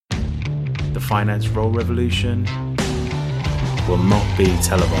the finance role revolution will not be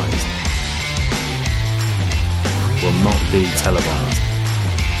televised. Will not be televised.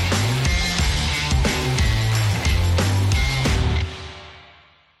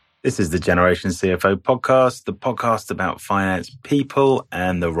 This is the Generation CFO podcast, the podcast about finance people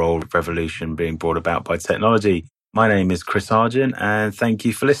and the role revolution being brought about by technology. My name is Chris Argent and thank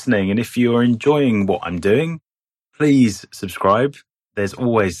you for listening. And if you are enjoying what I'm doing, please subscribe. There's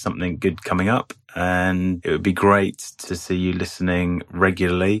always something good coming up and it would be great to see you listening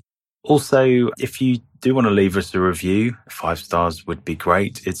regularly. Also, if you do want to leave us a review, 5 stars would be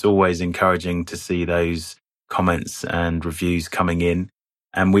great. It's always encouraging to see those comments and reviews coming in.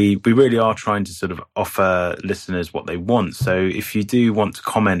 And we really are trying to sort of offer listeners what they want. So if you do want to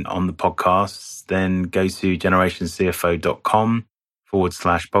comment on the podcasts, then go to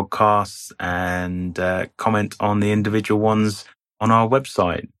generationcfo.com/podcasts and comment on the individual ones on our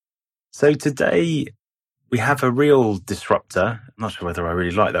website. So today we have a real disruptor. I'm not sure whether I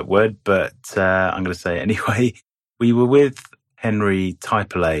really like that word, but I'm going to say it anyway. We were with Henri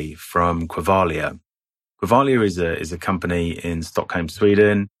Taipale from Qvalia. Qvalia is a company in Stockholm,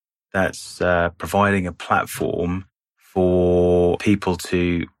 Sweden, that's providing a platform for people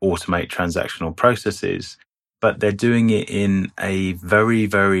to automate transactional processes, but they're doing it in a very,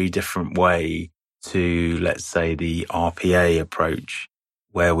 very different way to, let's say, the RPA approach,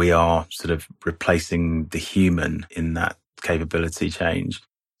 where we are sort of replacing the human in that capability change.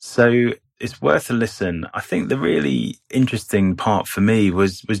 So it's worth a listen. I think the really interesting part for me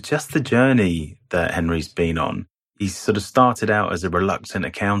was just the journey that Henri's been on. He sort of started out as a reluctant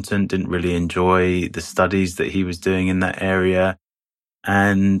accountant, didn't really enjoy the studies that he was doing in that area.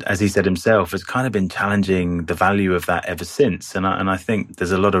 And as he said himself, has kind of been challenging the value of that ever since. And I think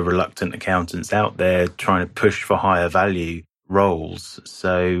there's a lot of reluctant accountants out there trying to push for higher value roles.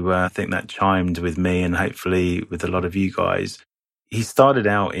 So I think that chimed with me and hopefully with a lot of you guys. He started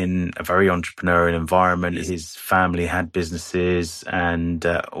out in a very entrepreneurial environment. His family had businesses and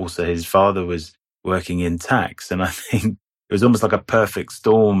also his father was working in tax. And I think it was almost like a perfect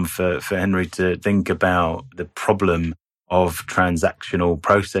storm for Henri to think about the problem of transactional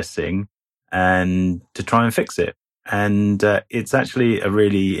processing and to try and fix it. And it's actually a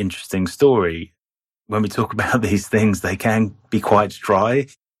really interesting story. When we talk about these things, they can be quite dry.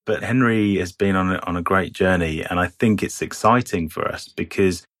 But Henri has been on a great journey, and I think it's exciting for us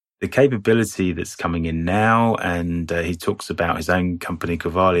because the capability that's coming in now, and he talks about his own company,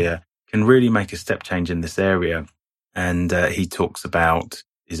 Qvalia, can really make a step change in this area. And he talks about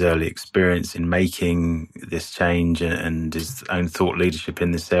his early experience in making this change and his own thought leadership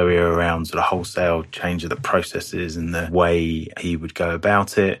in this area around sort of wholesale change of the processes and the way he would go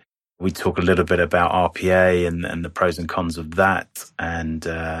about it. We talk a little bit about RPA and the pros and cons of that. And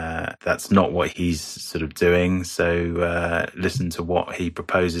that's not what he's sort of doing. So listen to what he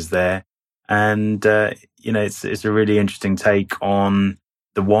proposes there. And, it's a really interesting take on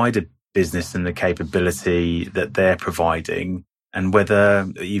the wider business and the capability that they're providing and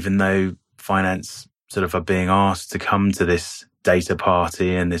whether, even though finance sort of are being asked to come to this data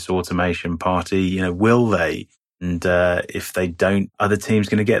party and this automation party, will they? And if they don't, are the teams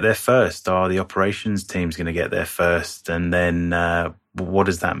going to get there first? Are the operations teams going to get there first? And then what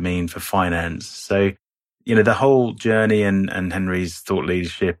does that mean for finance? So, the whole journey and Henri's thought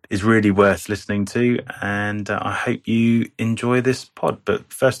leadership is really worth listening to. And I hope you enjoy this pod.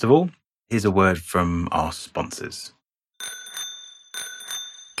 But first of all, here's a word from our sponsors.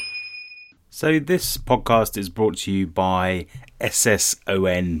 So this podcast is brought to you by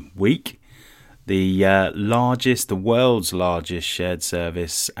SSON Week, the world's largest shared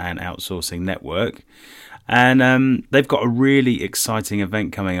service and outsourcing network. And they've got a really exciting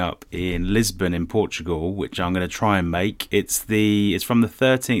event coming up in Lisbon in Portugal, which I'm going to try and make. It's from the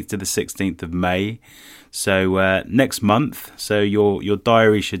 13th to the 16th of May. So next month. So your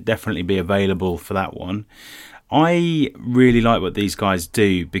diary should definitely be available for that one. I really like what these guys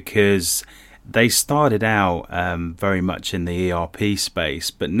do because they started out very much in the ERP space,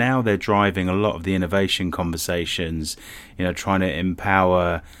 but now they're driving a lot of the innovation conversations, trying to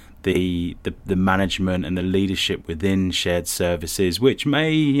empower the management and the leadership within shared services, which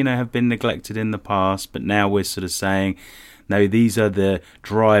may, have been neglected in the past, but now we're sort of saying, no, these are the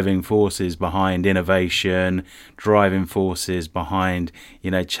driving forces behind innovation, driving forces behind,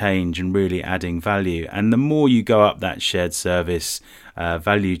 change and really adding value. And the more you go up that shared service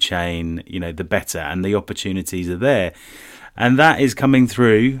value chain, the better, and the opportunities are there. And that is coming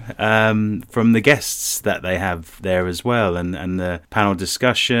through from the guests that they have there as well, and the panel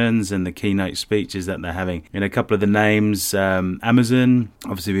discussions and the keynote speeches that they're having. A couple of the names, Amazon,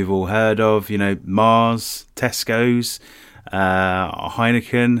 obviously we've all heard of, Mars, Tesco's,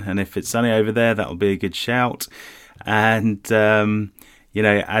 Heineken, and if it's sunny over there, that'll be a good shout. And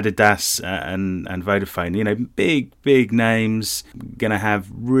Adidas and Vodafone, big names, going to have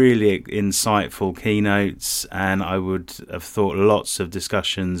really insightful keynotes, and I would have thought lots of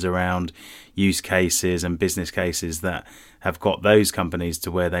discussions around use cases and business cases that have got those companies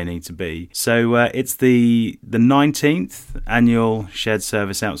to where they need to be. So it's the 19th annual Shared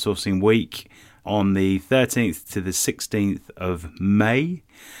Service Outsourcing Week on the 13th to the 16th of May.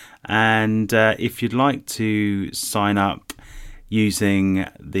 And if you'd like to sign up using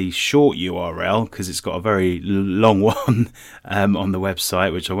the short URL, because it's got a very long one on the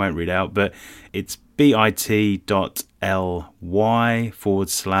website, which I won't read out, but it's bit.ly/SSON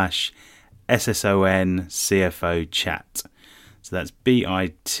CFO chat. So that's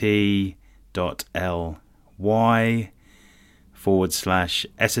bit.ly/SSON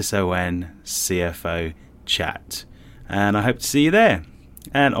CFO chat. And I hope to see you there.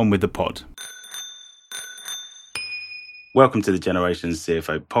 And on with the pod. Welcome to the Generations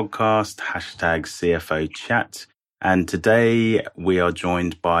CFO podcast, #CFO chat. And today we are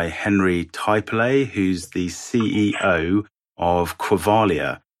joined by Henri Taipale, who's the CEO of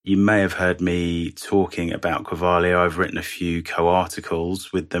Qvalia. You may have heard me talking about Qvalia. I've written a few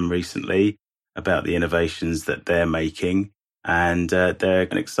co-articles with them recently about the innovations that they're making. And they're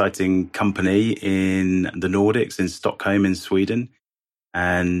an exciting company in the Nordics, in Stockholm, in Sweden.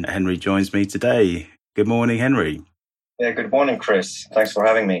 And Henri joins me today. Good morning, Henri. Yeah, good morning, Chris. Thanks for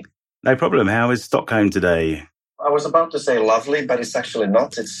having me. No problem. How is Stockholm today? I was about to say lovely, but it's actually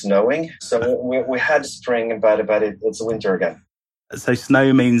not. It's snowing. So we had spring, but it's winter again. So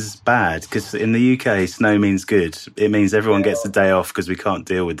snow means bad, because in the UK, snow means good. It means everyone gets the day off because we can't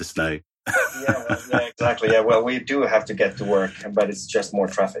deal with the snow. Yeah, exactly. Yeah, well, we do have to get to work, but it's just more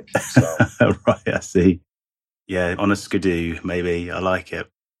traffic. So. Right, I see. Yeah, on a skidoo, maybe. I like it.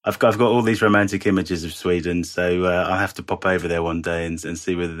 I've got all these romantic images of Sweden, so I'll have to pop over there one day and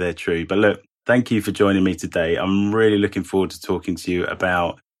see whether they're true. But look, thank you for joining me today. I'm really looking forward to talking to you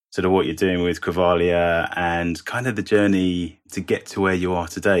about sort of what you're doing with Qvalia and kind of the journey to get to where you are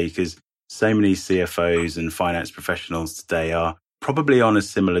today, because so many CFOs and finance professionals today are probably on a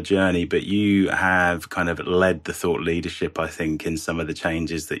similar journey, but you have kind of led the thought leadership, I think, in some of the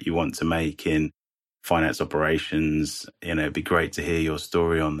changes that you want to make in finance operations. It'd be great to hear your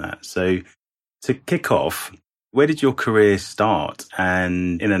story on that. So to kick off, where did your career start?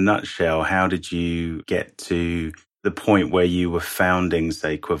 And in a nutshell, how did you get to the point where you were founding,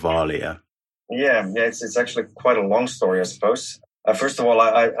 say, Qvalia? Yeah, it's actually quite a long story, I suppose. First of all,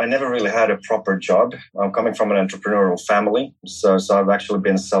 I never really had a proper job. I'm coming from an entrepreneurial family, so I've actually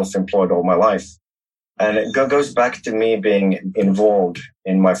been self-employed all my life. And it goes back to me being involved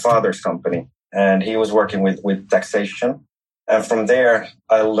in my father's company. And he was working with taxation. And from there,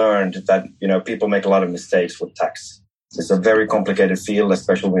 I learned that, people make a lot of mistakes with tax. It's a very complicated field,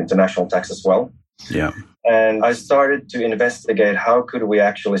 especially with international tax as well. Yeah. And I started to investigate how could we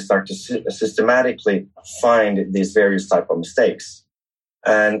actually start to systematically find these various type of mistakes.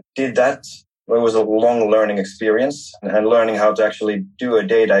 And did that. It was a long learning experience and learning how to actually do a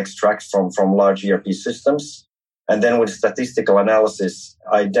data extract from large ERP systems. And then with statistical analysis,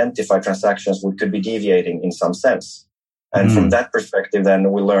 identify transactions which could be deviating in some sense. And from that perspective,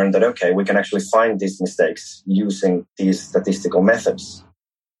 then we learned that, okay, we can actually find these mistakes using these statistical methods.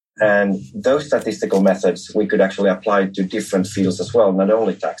 And those statistical methods, we could actually apply to different fields as well, not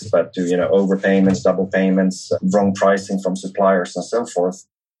only tax, but to, overpayments, double payments, wrong pricing from suppliers and so forth.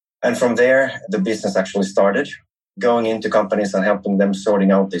 And from there, the business actually started going into companies and helping them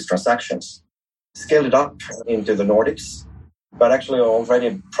sorting out these transactions. Scaled it up into the Nordics, but actually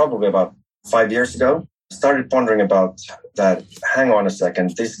already probably about 5 years ago, started pondering about that, hang on a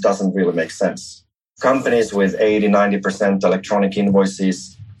second, this doesn't really make sense. Companies with 80-90% electronic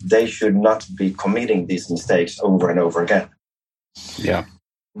invoices, they should not be committing these mistakes over and over again. Yeah.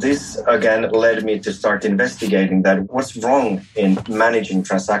 This, again, led me to start investigating that what's wrong in managing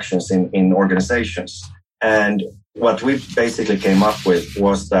transactions in organizations. And what we basically came up with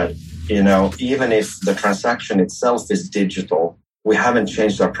was that, even if the transaction itself is digital, we haven't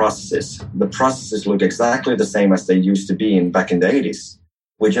changed our processes. The processes look exactly the same as they used to be back in the 80s.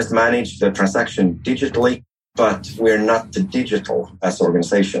 We just manage the transaction digitally, but we're not digital as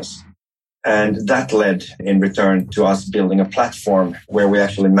organizations. And that led in return to us building a platform where we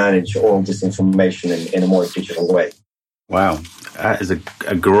actually manage all this information in a more digital way. Wow, that is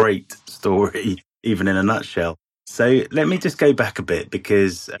a great story, even in a nutshell. So let me just go back a bit,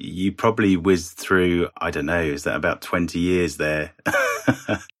 because you probably whizzed through, I don't know, is that about 20 years there?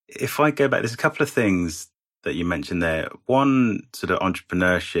 If I go back, there's a couple of things that you mentioned there. One, sort of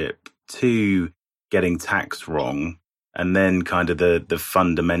entrepreneurship. Two, getting tax wrong. And then kind of the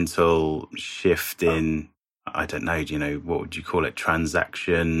fundamental shift in, I don't know, what would you call it?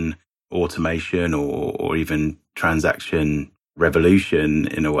 Transaction automation, or even transaction revolution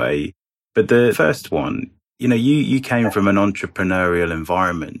in a way. But the first one, you came from an entrepreneurial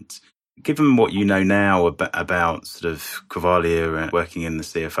environment. Given what you know now about sort of Qvalia and working in the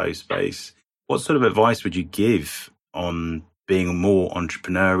CFO space, what sort of advice would you give on being more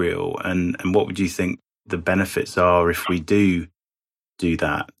entrepreneurial, and what would you think the benefits are if we do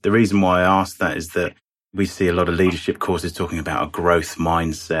that? The reason why I ask that is that we see a lot of leadership courses talking about a growth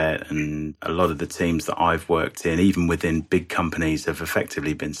mindset, and a lot of the teams that I've worked in, even within big companies, have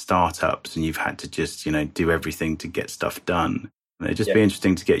effectively been startups, and you've had to just, do everything to get stuff done. And it'd just be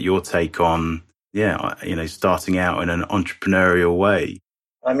interesting to get your take on, starting out in an entrepreneurial way.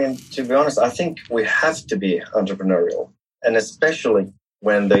 I mean, to be honest, I think we have to be entrepreneurial, and especially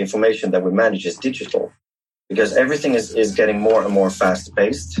when the information that we manage is digital, because everything is getting more and more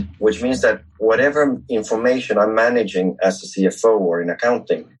fast-paced, which means that whatever information I'm managing as a CFO or in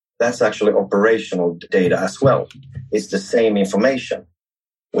accounting, that's actually operational data as well. It's the same information,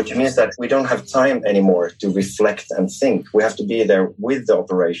 which means that we don't have time anymore to reflect and think. We have to be there with the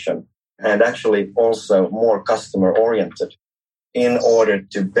operation, and actually also more customer-oriented in order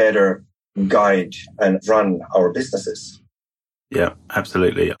to better guide and run our businesses. Yeah,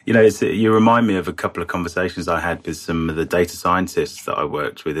 absolutely. You remind me of a couple of conversations I had with some of the data scientists that I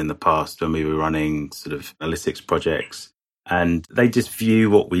worked with in the past when we were running sort of analytics projects. And they just view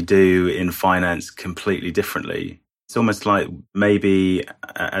what we do in finance completely differently. It's almost like maybe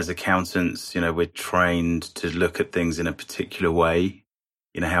as accountants, we're trained to look at things in a particular way.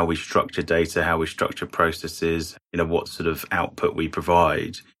 How we structure data, how we structure processes, what sort of output we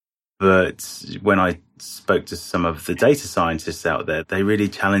provide. But when I spoke to some of the data scientists out there, they really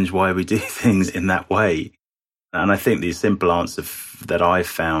challenge why we do things in that way. And I think the simple answer that I've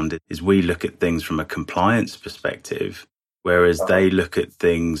found is we look at things from a compliance perspective, whereas they look at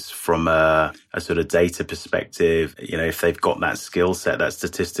things from a sort of data perspective. If they've got that skill set, that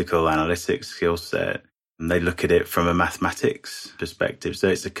statistical analytics skill set, and they look at it from a mathematics perspective. So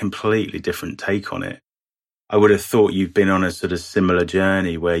it's a completely different take on it. I would have thought you've been on a sort of similar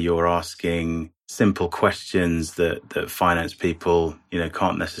journey where you're asking simple questions that finance people,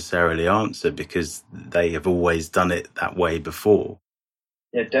 can't necessarily answer because they have always done it that way before.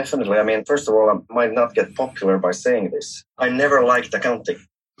 Yeah, definitely. I mean, first of all, I might not get popular by saying this. I never liked accounting.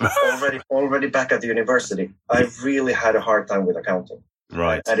 already back at the university, I really had a hard time with accounting.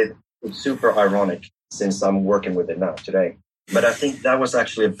 Right. And it's super ironic since I'm working with it now today. But I think that was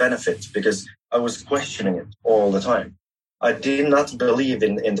actually a benefit because I was questioning it all the time. I did not believe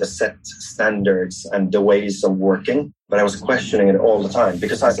in the set standards and the ways of working, but I was questioning it all the time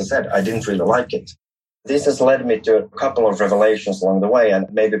because, as I said, I didn't really like it. This has led me to a couple of revelations along the way,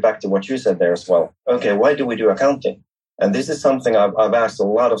 and maybe back to what you said there as well. Okay, why do we do accounting? And this is something I've asked a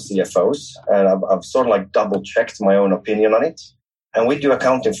lot of CFOs, and I've sort of like double-checked my own opinion on it. And we do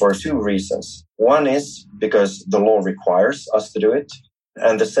accounting for two reasons. One is because the law requires us to do it.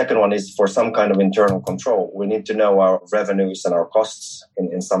 And the second one is for some kind of internal control. We need to know our revenues and our costs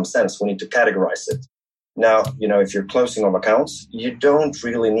in some sense. We need to categorize it. Now, if you're closing of accounts, you don't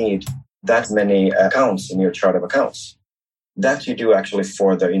really need that many accounts in your chart of accounts. That you do actually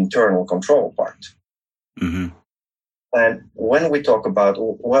for the internal control part. Mm-hmm. And when we talk about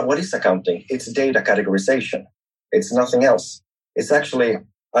what is accounting, it's data categorization. It's nothing else. It's actually,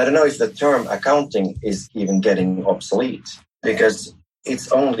 I don't know if the term accounting is even getting obsolete because it's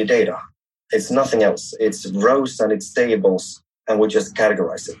only data. It's nothing else. It's rows and it's tables, and we just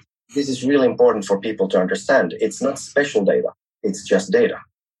categorize it. This is really important for people to understand. It's not special data. It's just data.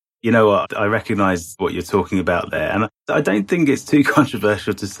 You know what? I recognize what you're talking about there. And I don't think it's too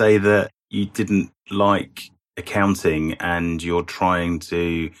controversial to say that you didn't like accounting and you're trying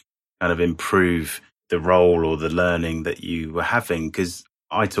to kind of improve the role or the learning that you were having. Because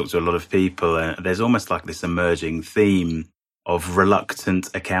I talk to a lot of people and there's almost like this emerging theme of reluctant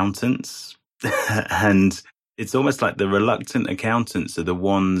accountants. And it's almost like the reluctant accountants are the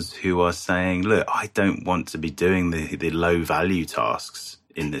ones who are saying, look, I don't want to be doing the low value tasks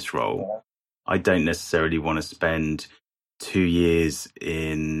in this role. I don't necessarily want to spend 2 years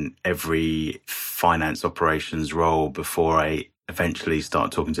in every finance operations role before I eventually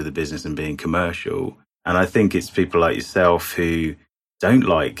start talking to the business and being commercial. And I think it's people like yourself who don't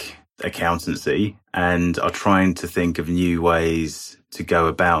like accountancy and are trying to think of new ways to go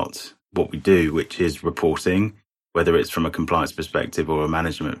about what we do, which is reporting, whether it's from a compliance perspective or a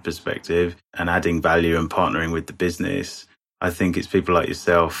management perspective, and adding value and partnering with the business. I think it's people like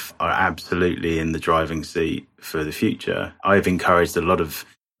yourself are absolutely in the driving seat for the future. I've encouraged a lot of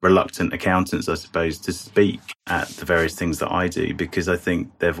reluctant accountants, I suppose, to speak at the various things that I do, because I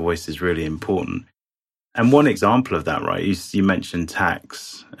think their voice is really important. And one example of that, right, you mentioned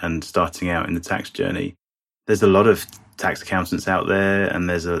tax and starting out in the tax journey. There's a lot of tax accountants out there, and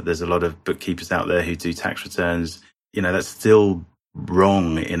there's a lot of bookkeepers out there who do tax returns. You know, that's still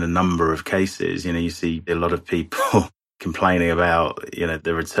wrong in a number of cases. You know, you see a lot of people complaining about, you know,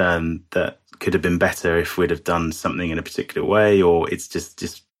 the return that could have been better if we'd have done something in a particular way, or it's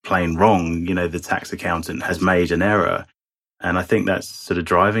just plain wrong. You know, the tax accountant has made an error. And I think that's sort of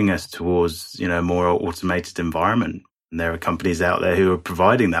driving us towards, you know, a more automated environment. And there are companies out there who are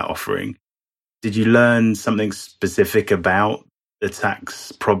providing that offering. Did you learn something specific about the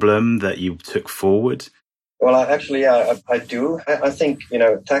tax problem that you took forward? Well, I do. I think, you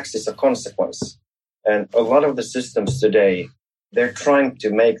know, tax is a consequence. And a lot of the systems today, they're trying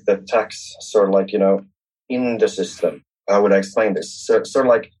to make the tax sort of like, you know, in the system. How would I explain this? So, sort of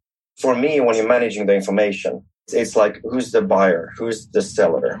like, for me, when you're managing the information, it's like, who's the buyer? Who's the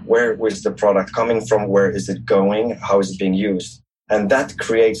seller? Where is the product coming from? Where is it going? How is it being used? And that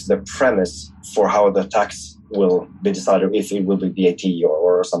creates the premise for how the tax will be decided, if it will be VAT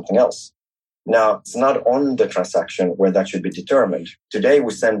or something else. Now, it's not on the transaction where that should be determined. Today,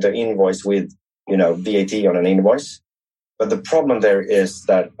 we send the invoice with, you know, VAT on an invoice. But the problem there is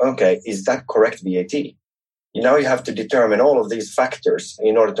that, okay, is that correct VAT? You know, you have to determine all of these factors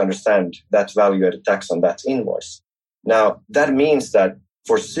in order to understand that value-added tax on that invoice. Now, that means that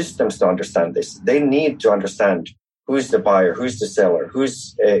for systems to understand this, they need to understand who's the buyer, who's the seller,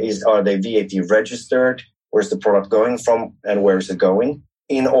 are they VAT registered, where's the product going from, and where is it going,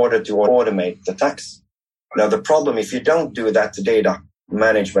 in order to automate the tax. Now, the problem, if you don't do that data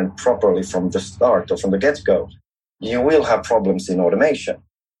management properly from the start or from the get-go, you will have problems in automation.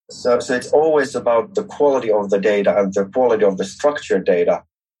 So it's always about the quality of the data and the quality of the structured data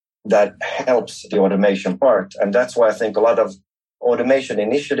that helps the automation part. And that's why I think a lot of automation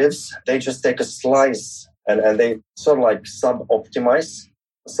initiatives, they just take a slice and they sort of like sub-optimize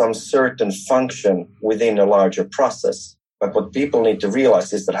some certain function within a larger process. But what people need to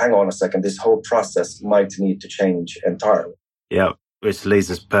realize is that, hang on a second, this whole process might need to change entirely. Yeah, which leads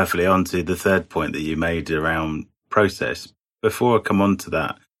us perfectly on to the third point that you made around process. Before I come on to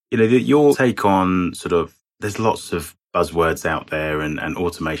that, you know, your take on sort of, there's lots of buzzwords out there and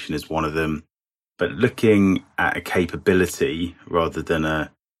automation is one of them. But looking at a capability rather than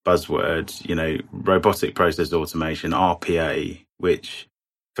a buzzword, you know, robotic process automation, RPA, which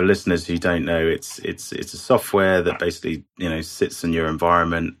for listeners who don't know, it's a software that basically, you know, sits in your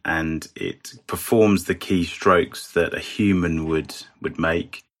environment and it performs the key strokes that a human would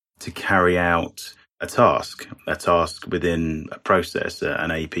make to carry out a task within a process,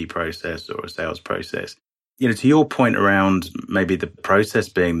 an AP process or a sales process. You know, to your point around maybe the process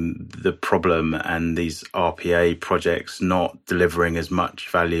being the problem and these RPA projects not delivering as much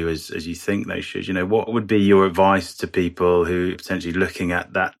value as you think they should, you know, what would be your advice to people who are potentially looking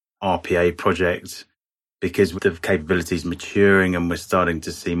at that RPA project? Because the capabilities maturing and we're starting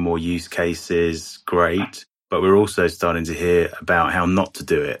to see more use cases, great, but we're also starting to hear about how not to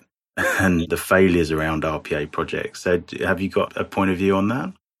do it and the failures around RPA projects. So have you got a point of view on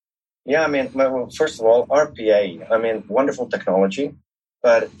that? Yeah, I mean, well, first of all, RPA, I mean, wonderful technology,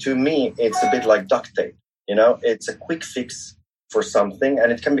 but to me, it's a bit like duct tape. You know, it's a quick fix for something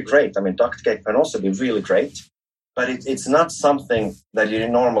and it can be great. I mean, duct tape can also be really great, but it's not something that you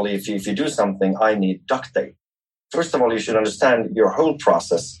normally, if you do something, I need duct tape. First of all, you should understand your whole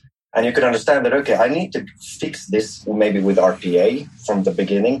process and you could understand that, okay, I need to fix this maybe with RPA from the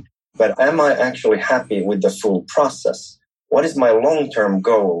beginning, but am I actually happy with the full process? What is my long-term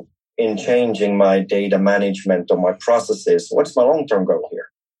goal in changing my data management or my processes? What's my long-term goal here?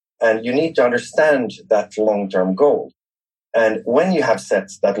 And you need to understand that long-term goal. And when you have set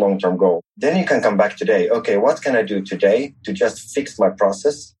that long-term goal, then you can come back today. Okay, what can I do today to just fix my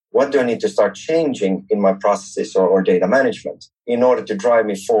process? What do I need to start changing in my processes or data management in order to drive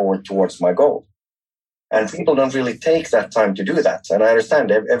me forward towards my goal? And people don't really take that time to do that. And I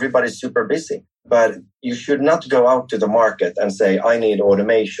understand everybody's super busy, but you should not go out to the market and say, I need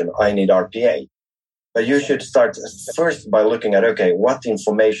automation, I need RPA. But you should start first by looking at, okay, what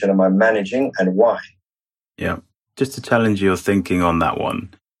information am I managing and why? Yeah. Just to challenge your thinking on that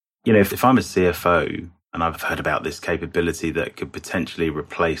one, if I'm a CFO and I've heard about this capability that could potentially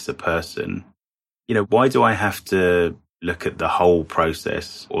replace a person, why do I have to look at the whole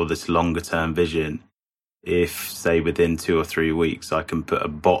process or this longer term vision if, say, within 2 or 3 weeks, I can put a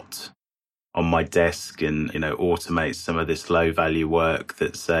bot on my desk and, automate some of this low value work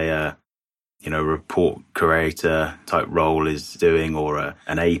that, say, a report creator type role is doing, or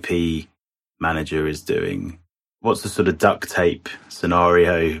an AP manager is doing? What's the sort of duct tape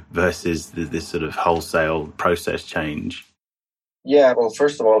scenario versus this sort of wholesale process change? Yeah, well,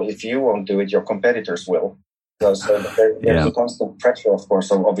 first of all, if you won't do it, your competitors will. So there's a constant pressure, of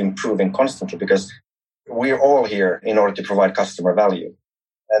course, of improving constantly, because we're all here in order to provide customer value.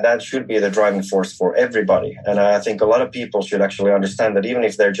 And that should be the driving force for everybody. And I think a lot of people should actually understand that even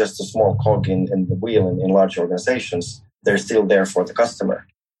if they're just a small cog in the wheel in large organizations, they're still there for the customer.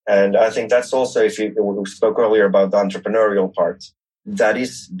 And I think that's also, if we spoke earlier about the entrepreneurial part, that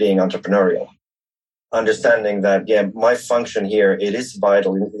is being entrepreneurial. Understanding that, my function here, it is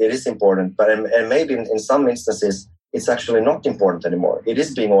vital, it is important, but and maybe in some instances, it's actually not important anymore. It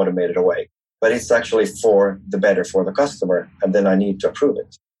is being automated away, but it's actually for the better for the customer, and then I need to approve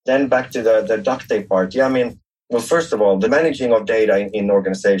it. Then back to the duct tape part. Well, first of all, the managing of data in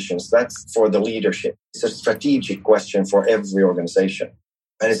organizations, that's for the leadership. It's a strategic question for every organization.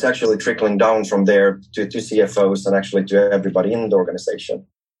 And it's actually trickling down from there to CFOs and actually to everybody in the organization.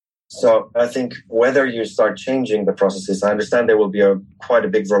 So I think whether you start changing the processes, I understand there will be quite a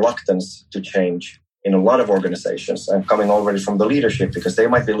big reluctance to change in a lot of organizations, and coming already from the leadership, because they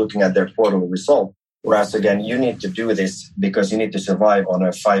might be looking at their quarterly result. Whereas again, you need to do this because you need to survive on a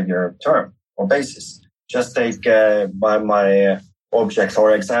 5-year term or basis. Just take my object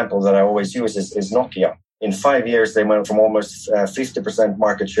or example that I always use is Nokia. In 5 years, they went from almost 50%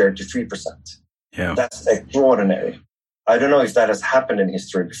 market share to 3%. Yeah. That's extraordinary. I don't know if that has happened in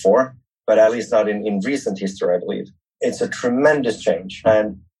history before, but at least not in recent history, I believe. It's a tremendous change,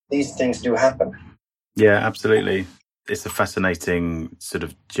 and these things do happen. Yeah, absolutely. It's a fascinating sort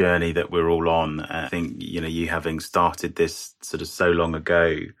of journey that we're all on. I think, you having started this sort of so long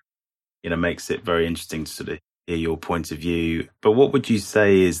ago, makes it very interesting to sort of hear your point of view. But what would you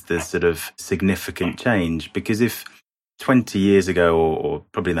say is the sort of significant change? Because if 20 years ago, or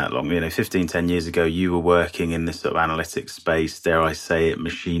probably that long, 15, 10 years ago, you were working in this sort of analytics space, dare I say it,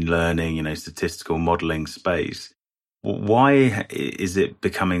 machine learning, statistical modeling space, why is it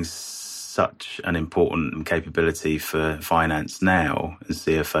becoming such an important capability for finance now and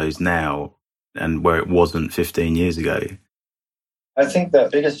CFOs now, and where it wasn't 15 years ago? I think the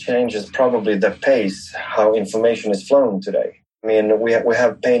biggest change is probably the pace, how information is flowing today. We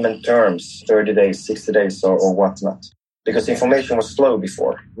have payment terms, 30 days, 60 days or whatnot, because information was slow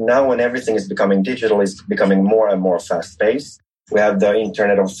before. Now when everything is becoming digital, it's becoming more and more fast-paced. We have the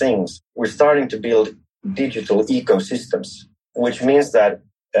Internet of Things. We're starting to build digital ecosystems, which means that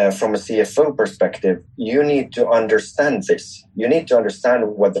from a CFO perspective, you need to understand this. You need to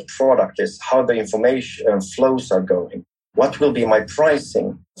understand what the product is, how the information flows are going. What will be my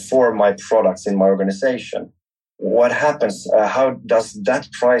pricing for my products in my organization? What happens? How does that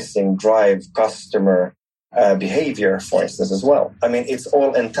pricing drive customer behavior, for instance, as well? It's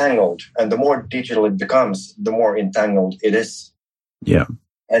all entangled. And the more digital it becomes, the more entangled it is. Yeah.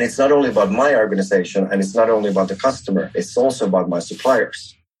 And it's not only about my organization, and it's not only about the customer, it's also about my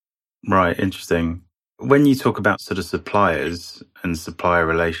suppliers. Right, interesting. When you talk about sort of suppliers and supplier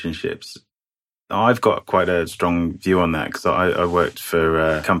relationships, I've got quite a strong view on that, because I worked for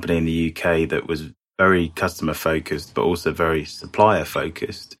a company in the UK that was very customer focused, but also very supplier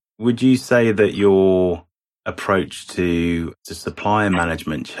focused. Would you say that your approach to supplier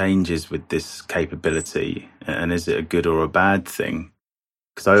management changes with this capability? And is it a good or a bad thing?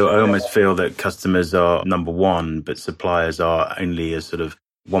 Because I almost feel that customers are number one, but suppliers are only a sort of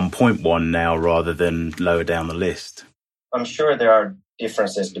 1.1 now rather than lower down the list. I'm sure there are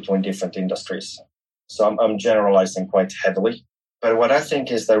differences between different industries. So I'm generalizing quite heavily. But what I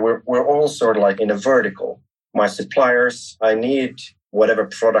think is that we're all sort of like in a vertical. My suppliers, I need whatever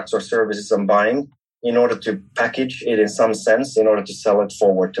products or services I'm buying in order to package it in some sense, in order to sell it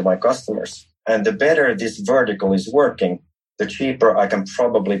forward to my customers. And the better this vertical is working, the cheaper I can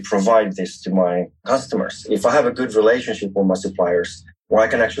probably provide this to my customers. If I have a good relationship with my suppliers, where I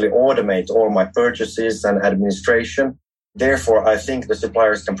can actually automate all my purchases and administration, therefore, I think the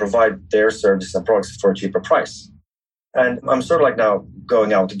suppliers can provide their services and products for a cheaper price. And I'm sort of like now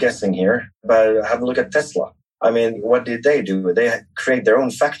going out guessing here, but have a look at Tesla. What did they do? They create their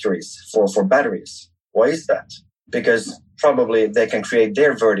own factories for batteries. Why is that? Because probably they can create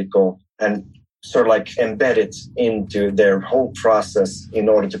their vertical and sort of like embed it into their whole process in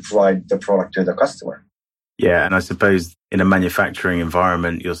order to provide the product to the customer. Yeah, and I suppose in a manufacturing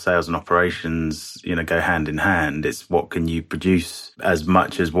environment, your sales and operations, go hand in hand. It's what can you produce as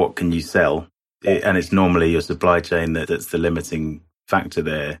much as what can you sell. And it's normally your supply chain that's the limiting factor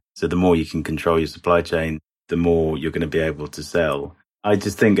there. So the more you can control your supply chain, the more you're going to be able to sell. I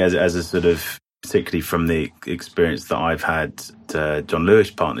just think as a sort of, particularly from the experience that I've had, John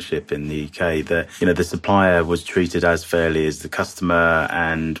Lewis partnership in the UK, that, the supplier was treated as fairly as the customer.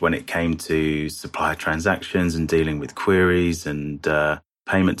 And when it came to supplier transactions and dealing with queries and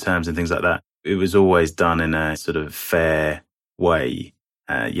payment terms and things like that, it was always done in a sort of fair way.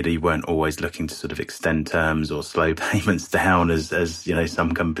 You weren't always looking to sort of extend terms or slow payments down as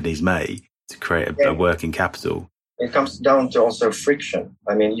some companies may to create a working capital. It comes down to also friction.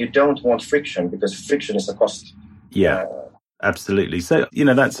 I mean, you don't want friction because friction is a cost. Yeah, absolutely. So,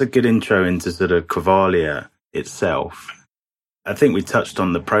 that's a good intro into sort of Qvalia itself. I think we touched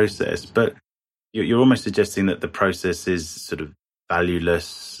on the process, but you're almost suggesting that the process is sort of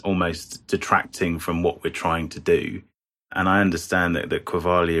valueless, almost detracting from what we're trying to do. And I understand that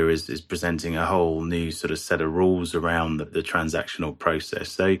Qvalia is presenting a whole new sort of set of rules around the transactional process.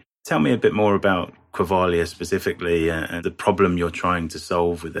 So tell me a bit more about Qvalia specifically and the problem you're trying to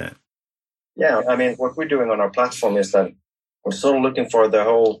solve with it. Yeah, I mean, what we're doing on our platform is that we're sort of looking for the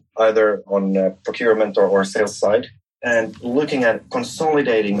whole, either on procurement or sales side, and looking at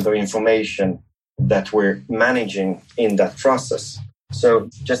consolidating the information that we're managing in that process. So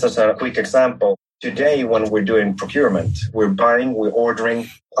just as a quick example, today when we're doing procurement, we're ordering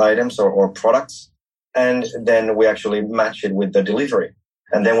items or products, and then we actually match it with the delivery,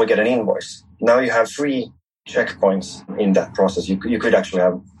 and then we get an invoice. Now you have 3 checkpoints in that process. You could actually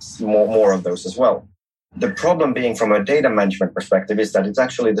have more of those as well. The problem being from a data management perspective is that it's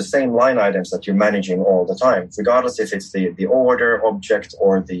actually the same line items that you're managing all the time, regardless if it's the order object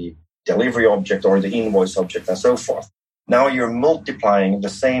or the delivery object or the invoice object and so forth. Now you're multiplying the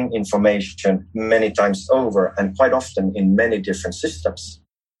same information many times over and quite often in many different systems.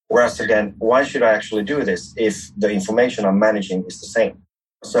 Whereas again, why should I actually do this if the information I'm managing is the same?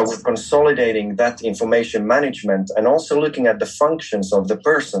 So we're consolidating that information management and also looking at the functions of the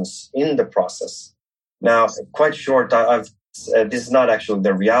persons in the process. Now, quite short, this is not actually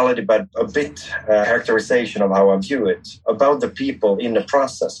the reality, but a bit characterization of how I view it. About the people in the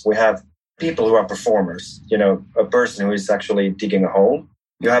process, we have people who are performers, a person who is actually digging a hole.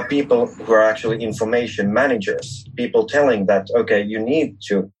 You have people who are actually information managers, people telling that, okay, you need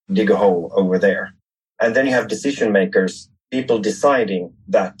to dig a hole over there. And then you have decision makers, people deciding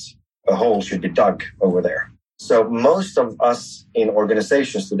that a hole should be dug over there. So most of us in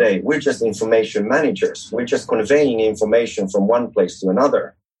organizations today, we're just information managers. We're just conveying information from one place to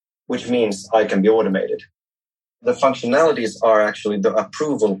another, which means I can be automated. The functionalities are actually the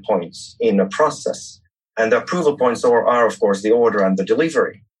approval points in a process. And the approval points are, of course, the order and the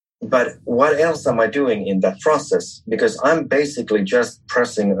delivery. But what else am I doing in that process? Because I'm basically just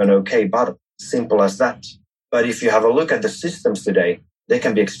pressing an OK button. Simple as that. But if you have a look at the systems today, they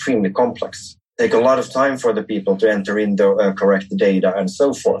can be extremely complex. Take a lot of time for the people to enter in the correct data and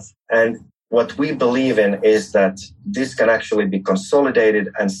so forth. And what we believe in is that this can actually be consolidated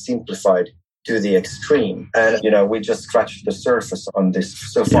and simplified to the extreme. And, we just scratched the surface on this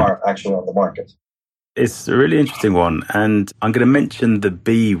so far, actually, on the market. It's a really interesting one. And I'm going to mention the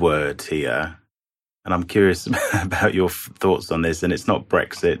B word here. And I'm curious about your thoughts on this. And it's not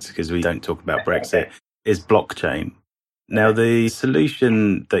Brexit, because we don't talk about Brexit. Is blockchain. Now, the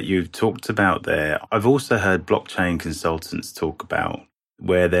solution that you've talked about there, I've also heard blockchain consultants talk about,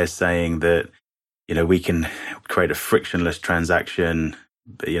 where they're saying that, we can create a frictionless transaction,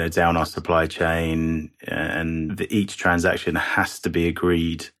 down our supply chain, and each transaction has to be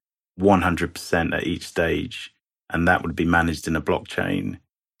agreed 100% at each stage. And that would be managed in a blockchain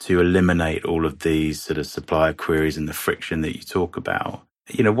to eliminate all of these sort of supplier queries and the friction that you talk about.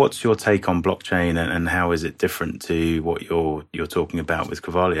 What's your take on blockchain and how is it different to what you're talking about with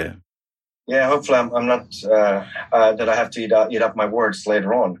Qvalia? Yeah, hopefully I'm not that I have to eat up my words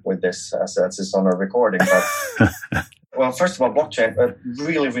later on with this, as it's on a recording. But well, first of all, blockchain,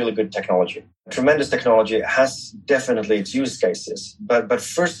 really, really good technology. Tremendous technology, has definitely its use cases. But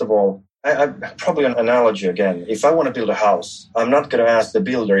first of all, I probably an analogy again. If I want to build a house, I'm not going to ask the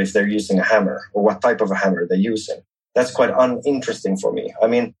builder if they're using a hammer or what type of a hammer they're using. That's quite uninteresting for me. I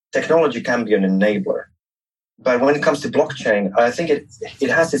mean, technology can be an enabler. But when it comes to blockchain, I think it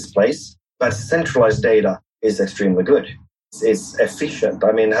has its place, but centralized data is extremely good. It's efficient.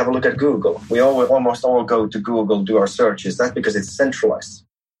 I mean, have a look at Google. We almost all go to Google, do our searches. That's because it's centralized.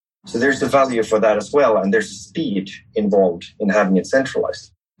 So there's a value for that as well. And there's speed involved in having it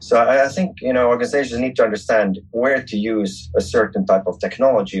centralized. So I think, organizations need to understand where to use a certain type of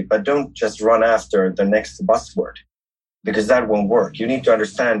technology, but don't just run after the next buzzword, because that won't work. You need to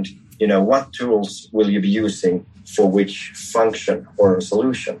understand, what tools will you be using for which function or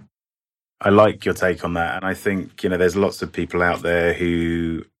solution. I like your take on that. And I think, there's lots of people out there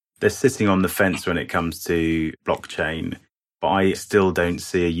who they're sitting on the fence when it comes to blockchain, but I still don't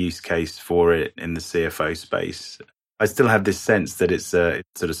see a use case for it in the CFO space. I still have this sense that it's a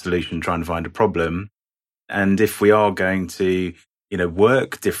sort of solution trying to find a problem. And if we are going to,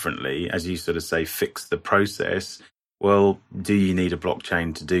 work differently, as you sort of say, fix the process, well, do you need a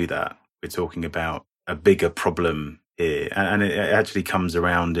blockchain to do that? We're talking about a bigger problem here. And it actually comes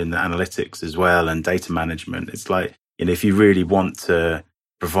around in the analytics as well and data management. It's like, if you really want to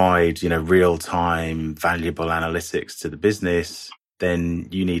provide, real-time valuable analytics to the business, then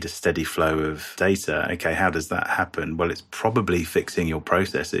you need a steady flow of data. Okay, how does that happen? Well, it's probably fixing your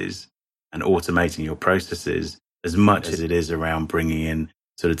processes and automating your processes as much as it is around bringing in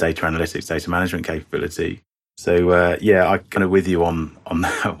sort of data analytics, data management capability. So, I kind of with you on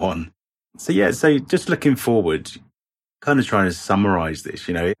that one. So, so just looking forward, kind of trying to summarize this,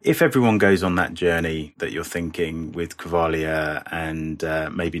 if everyone goes on that journey that you're thinking with Qvalia and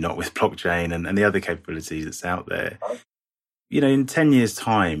maybe not with blockchain and the other capabilities that's out there, in 10 years'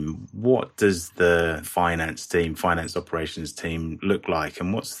 time, what does the finance operations team look like?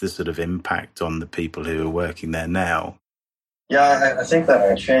 And what's the sort of impact on the people who are working there now? Yeah, I think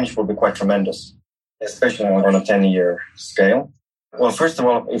that change will be quite tremendous, especially on a 10-year scale. Well, first of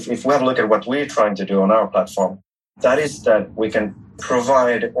all, if we have a look at what we're trying to do on our platform, that is that we can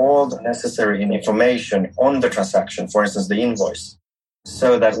provide all the necessary information on the transaction, for instance, the invoice,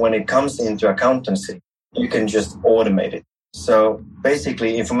 so that when it comes into accountancy, you can just automate it. So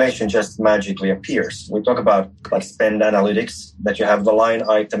basically, information just magically appears. We talk about like spend analytics, that you have the line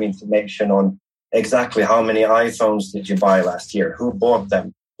item information on exactly how many iPhones did you buy last year, who bought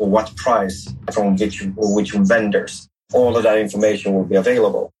them, for what price, from which vendors. All of that information will be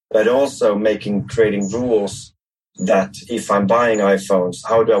available. But also creating rules that if I'm buying iPhones,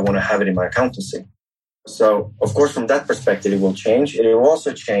 how do I want to have it in my accountancy? So, of course, from that perspective, it will change. It will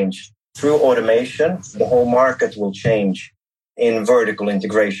also change through automation. The whole market will change in vertical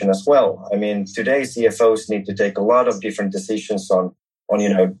integration as well. I mean, today CFOs need to take a lot of different decisions on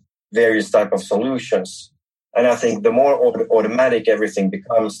various type of solutions. And I think the more automatic everything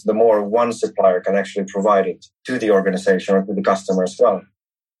becomes, the more one supplier can actually provide it to the organization or to the customer as well.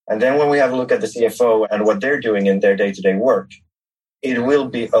 And then when we have a look at the CFO and what they're doing in their day-to-day work, it will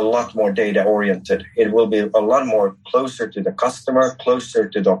be a lot more data-oriented. It will be a lot more closer to the customer, closer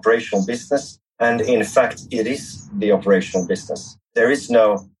to the operational business. And in fact, it is the operational business. There is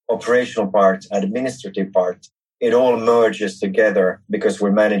no operational part, administrative part. It all merges together because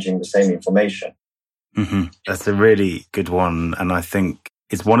we're managing the same information. Mm-hmm. That's a really good one. And I think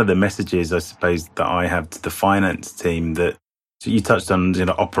it's one of the messages, I suppose, that I have to the finance team that you touched on,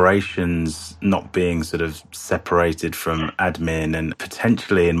 operations not being sort of separated from admin and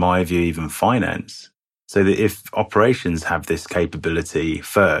potentially, in my view, even finance. So that if operations have this capability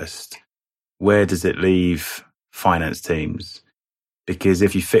first, where does it leave finance teams? Because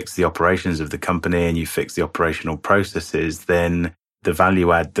if you fix the operations of the company and you fix the operational processes, then the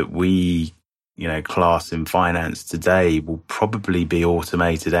value add that we, class in finance today will probably be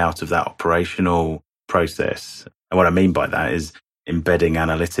automated out of that operational process. And what I mean by that is embedding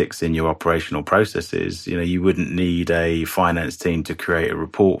analytics in your operational processes. You wouldn't need a finance team to create a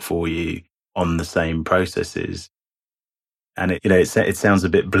report for you on the same processes. And it sounds a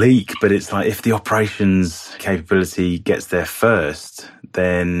bit bleak, but it's like if the operations capability gets there first,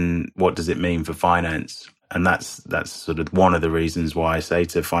 then what does it mean for finance? And that's sort of one of the reasons why I say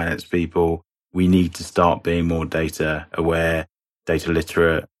to finance people, we need to start being more data aware, data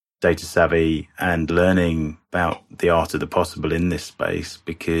literate, data savvy, and learning about the art of the possible in this space,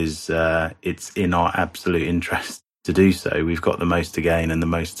 because it's in our absolute interest to do so. We've got the most to gain and the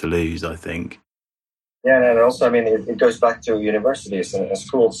most to lose, I think. Yeah, and also, it goes back to universities and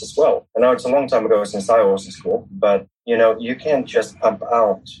schools as well. I know it's a long time ago since I was in school, but, you can't just pump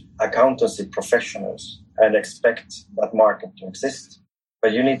out accountancy professionals and expect that market to exist.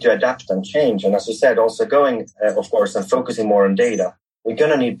 But you need to adapt and change. And as you said, also going, of course, and focusing more on data. We're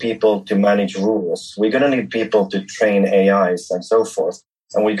going to need people to manage rules. We're going to need people to train AIs and so forth.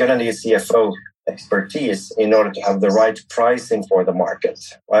 And we're going to need CFO expertise in order to have the right pricing for the market.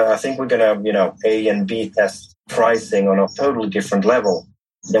 I think we're going to, A and B test pricing on a totally different level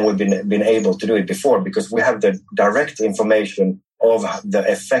than we've been able to do it before, because we have the direct information of the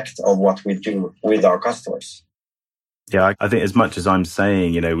effect of what we do with our customers. Yeah, I think as much as I'm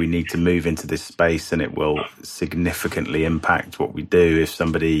saying, we need to move into this space and it will significantly impact what we do if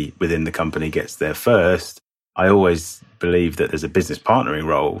somebody within the company gets there first, I always believe that there's a business partnering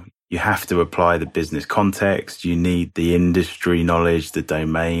role. You have to apply the business context. You need the industry knowledge, the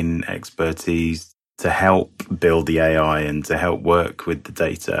domain expertise to help build the AI and to help work with the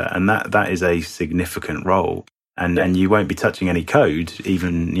data. And that is a significant role. And you won't be touching any code,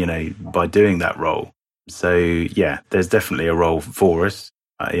 even, by doing that role. So, yeah, there's definitely a role for us.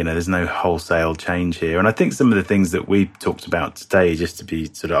 There's no wholesale change here. And I think some of the things that we've talked about today, just to be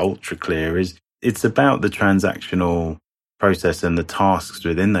sort of ultra clear, is it's about the transactional process and the tasks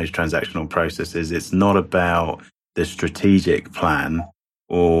within those transactional processes. It's not about the strategic plan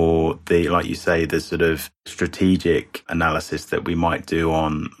or like you say, the sort of strategic analysis that we might do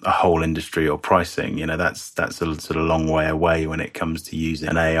on a whole industry or pricing. That's a sort of long way away when it comes to using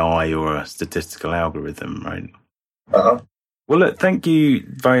an AI or a statistical algorithm, right? Uh-huh. Well, look, thank you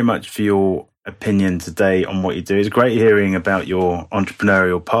very much for your opinion today on what you do. It's great hearing about your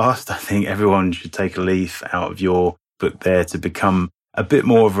entrepreneurial past. I think everyone should take a leaf out of your book there to become a bit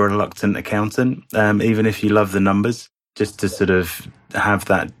more of a reluctant accountant, even if you love the numbers, just to sort of have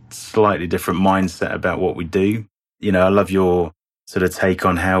that slightly different mindset about what we do. I love your sort of take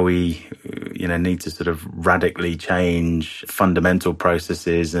on how we, need to sort of radically change fundamental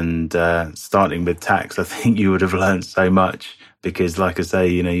processes. And starting with tax, I think you would have learned so much because, like I say,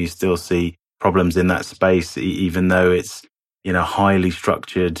 you still see problems in that space, even though it's, highly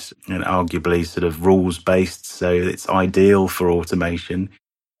structured and arguably sort of rules-based. So it's ideal for automation.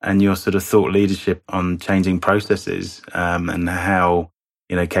 And your sort of thought leadership on changing processes and how,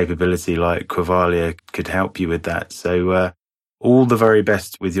 capability like Qvalia could help you with that. So all the very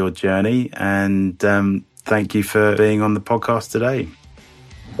best with your journey. And thank you for being on the podcast today.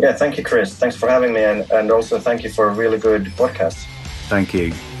 Yeah, thank you, Chris. Thanks for having me. And also thank you for a really good podcast. Thank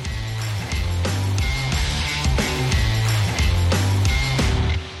you.